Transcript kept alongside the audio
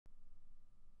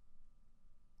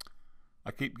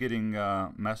I keep getting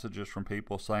messages from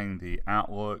people saying the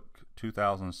Outlook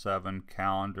 2007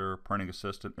 calendar printing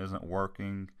assistant isn't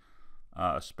working,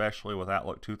 especially with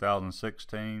Outlook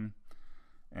 2016.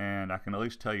 And I can at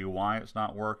least tell you why it's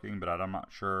not working, but I'm not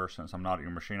sure, since I'm not at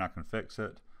your machine, I can fix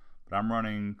it. But I'm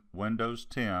running Windows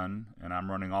 10 and I'm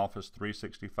running Office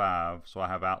 365, so I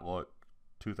have Outlook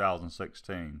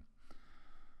 2016.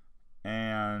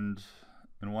 And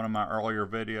in one of my earlier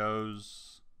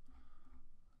videos,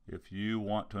 if you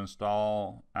want to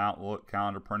install Outlook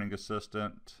Calendar Printing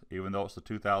Assistant, even though it's the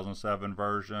 2007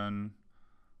 version,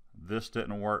 this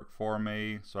didn't work for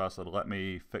me, so I said let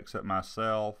me fix it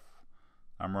myself.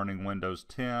 I'm running Windows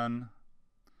 10,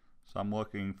 so I'm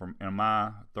looking for, in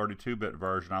my 32-bit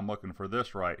version, I'm looking for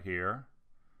this right here,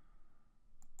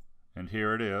 and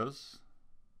here it is.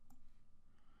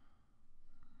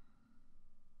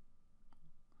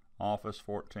 Office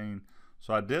 14.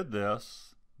 So I did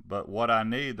this, but what I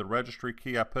need, the registry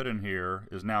key I put in here,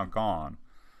 is now gone.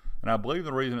 And I believe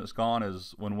the reason it's gone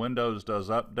is when Windows does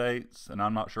updates, and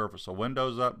I'm not sure if it's a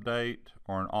Windows update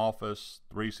or an Office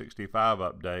 365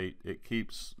 update, it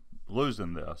keeps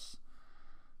losing this.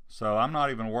 So I'm not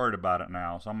even worried about it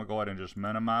now. So I'm going to go ahead and just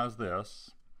minimize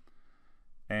this.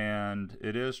 And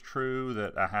it is true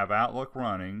that I have Outlook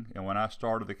running, and when I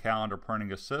started the Calendar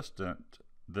Printing Assistant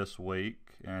this week,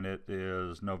 and it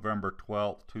is November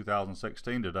 12th,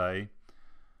 2016 today,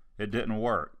 it didn't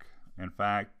work. In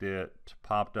fact, it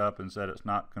popped up and said it's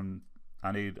not,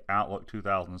 I need Outlook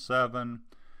 2007,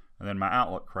 and then my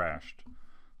Outlook crashed.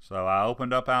 So I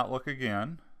opened up Outlook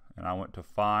again, and I went to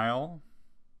File,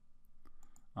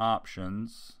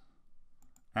 Options,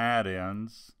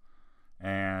 Add-ins,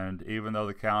 and even though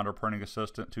the Calendar Printing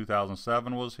Assistant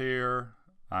 2007 was here,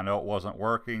 I know it wasn't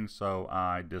working, so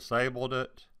I disabled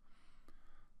it.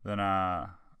 Then I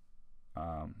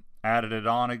added it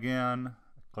on again,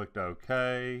 clicked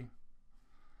OK,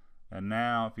 and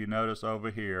now if you notice over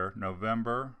here,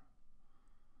 November,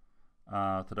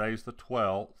 today's the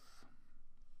 12th,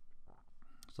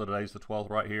 so today's the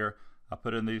 12th right here. I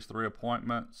put in these 3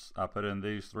 appointments, I put in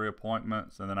these 3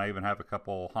 appointments, and then I even have a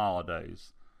couple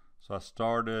holidays. So I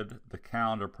started the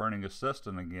Calendar Printing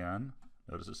Assistant again.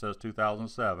 Notice it says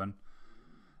 2007,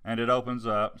 and it opens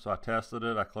up. So I tested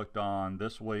it. I clicked on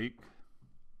this week.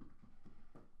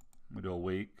 Let me do a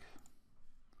week.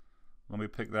 Let me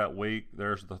pick that week.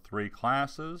 There's the 3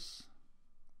 classes.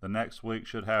 The next week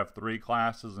should have 3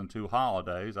 classes and 2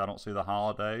 holidays. I don't see the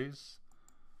holidays,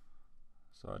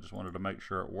 so I just wanted to make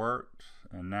sure it worked,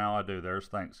 and now I do. There's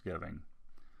Thanksgiving.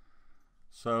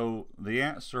 So the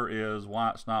answer is why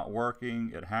it's not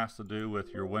working. It has to do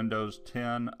with your Windows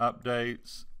 10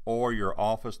 updates or your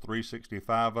Office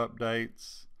 365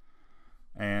 updates.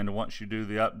 And once you do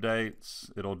the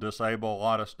updates, it'll disable a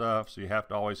lot of stuff, so you have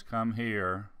to always come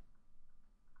here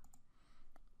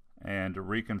and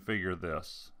reconfigure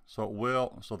this. So it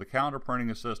will, so the Calendar Printing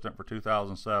Assistant for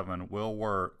 2007 will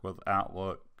work with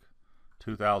Outlook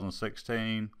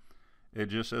 2016. It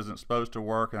just isn't supposed to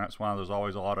work, and that's why there's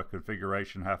always a lot of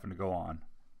configuration having to go on.